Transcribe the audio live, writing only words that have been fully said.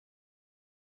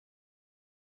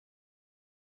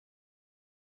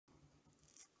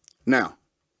Now,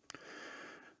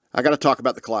 I got to talk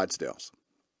about the Clydesdales.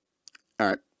 All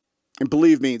right. And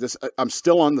believe me, I'm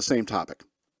still on the same topic.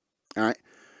 All right.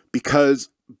 Because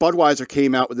Budweiser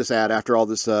came out with this ad after all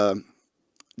this Dylan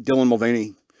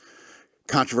Mulvaney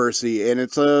controversy, and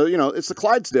it's it's the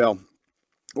Clydesdale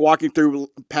walking through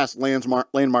past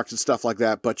landmarks and stuff like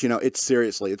that. But it's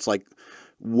seriously, it's like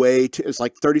it's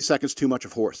like 30 seconds too much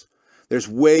of horse. There's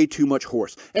way too much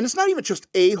horse, and it's not even just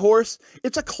a horse;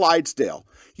 it's a Clydesdale.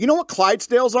 You know what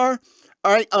Clydesdales are?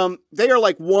 All right, they are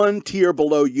like one tier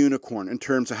below unicorn in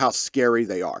terms of how scary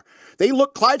they are.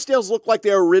 Clydesdales look like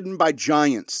they are ridden by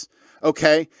giants.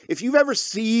 Okay, if you've ever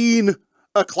seen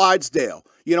a Clydesdale,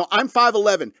 I'm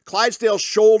 5'11". Clydesdale's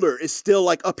shoulder is still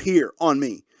like up here on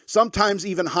me, sometimes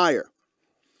even higher.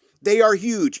 They are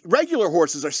huge. Regular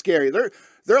horses are scary.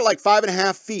 They're like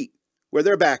 5.5 feet where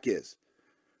their back is,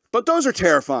 but those are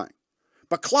terrifying.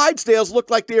 But Clydesdales look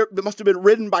like they must have been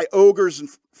ridden by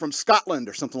ogres from Scotland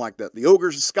or something like that. The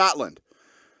ogres of Scotland,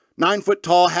 9 foot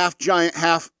tall, half giant,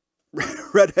 half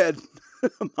redhead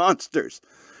monsters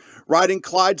riding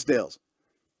Clydesdales.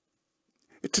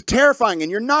 It's terrifying, and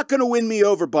you're not going to win me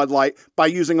over, Bud Light, by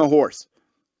using a horse.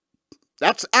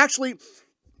 That's actually,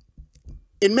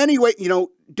 in many ways,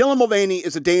 Dylan Mulvaney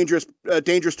is dangerous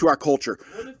to our culture.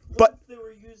 What if they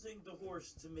were using the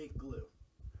horse to make glue?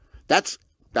 That's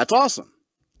awesome.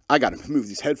 I got to move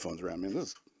these headphones around, man. This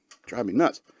is driving me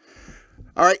nuts.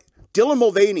 All right, Dylan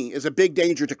Mulvaney is a big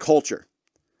danger to culture.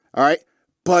 All right,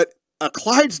 but a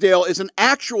Clydesdale is an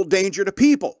actual danger to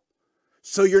people.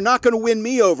 So you're not going to win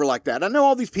me over like that. I know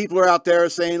all these people are out there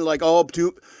saying like, oh,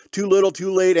 too little,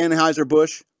 too late,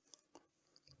 Anheuser-Busch.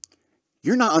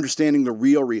 You're not understanding the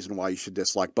real reason why you should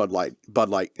dislike Bud Light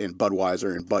and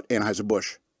Budweiser and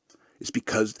Anheuser-Busch. It's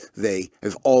because they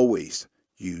have always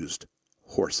used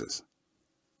horses.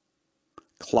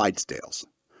 Clydesdales.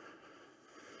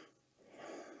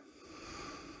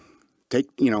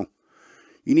 You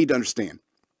need to understand.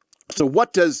 So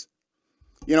what does,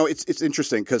 it's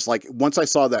interesting because like once I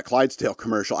saw that Clydesdale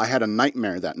commercial, I had a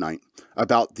nightmare that night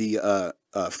about the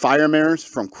fire mares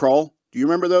from Krull. Do you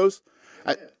remember those?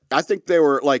 Yeah. I think they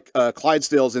were like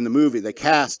Clydesdales in the movie. They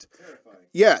cast. Terrifying.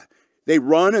 Yeah. They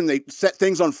run and they set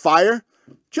things on fire.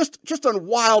 Just on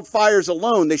wildfires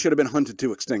alone, they should have been hunted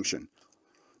to extinction.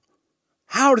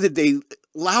 How did they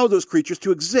allow those creatures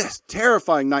to exist?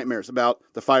 Terrifying nightmares about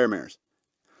the fire mares.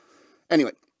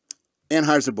 Anyway,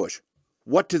 Anheuser-Busch,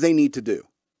 what do they need to do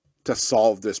to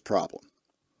solve this problem?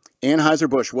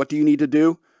 Anheuser-Busch, what do you need to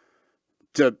do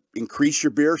to increase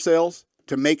your beer sales?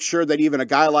 To make sure that even a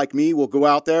guy like me will go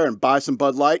out there and buy some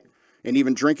Bud Light and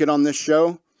even drink it on this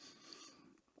show?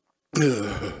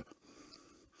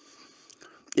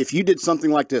 If you did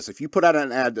something like this, if you put out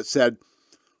an ad that said,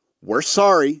 we're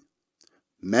sorry,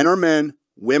 men are men,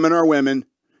 women are women,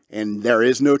 and there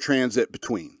is no transit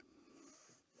between.